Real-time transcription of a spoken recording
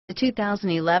The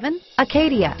 2011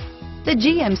 Acadia. The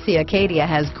GMC Acadia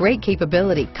has great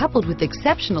capability coupled with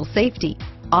exceptional safety,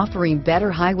 offering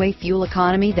better highway fuel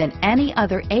economy than any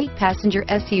other 8-passenger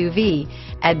SUV,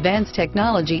 advanced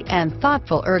technology, and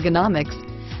thoughtful ergonomics.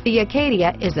 The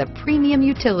Acadia is a premium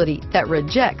utility that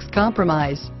rejects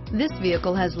compromise. This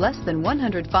vehicle has less than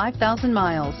 105,000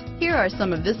 miles. Here are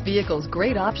some of this vehicle's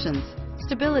great options: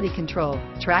 stability control,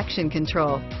 traction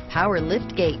control, power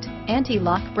liftgate,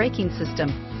 anti-lock braking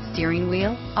system, steering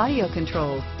wheel audio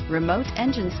controls, remote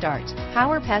engine start,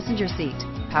 power passenger seat,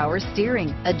 power steering,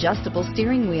 adjustable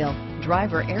steering wheel,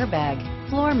 driver airbag,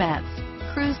 floor mats,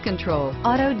 cruise control,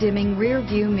 auto dimming rear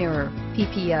view mirror,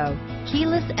 PPO,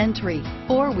 keyless entry,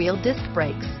 4-wheel disc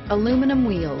brakes, aluminum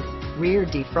wheels, rear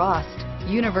defrost,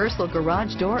 universal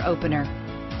garage door opener,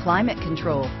 climate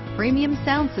control, premium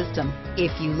sound system.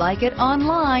 If you like it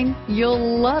online,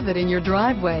 you'll love it in your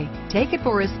driveway. Take it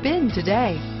for a spin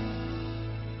today.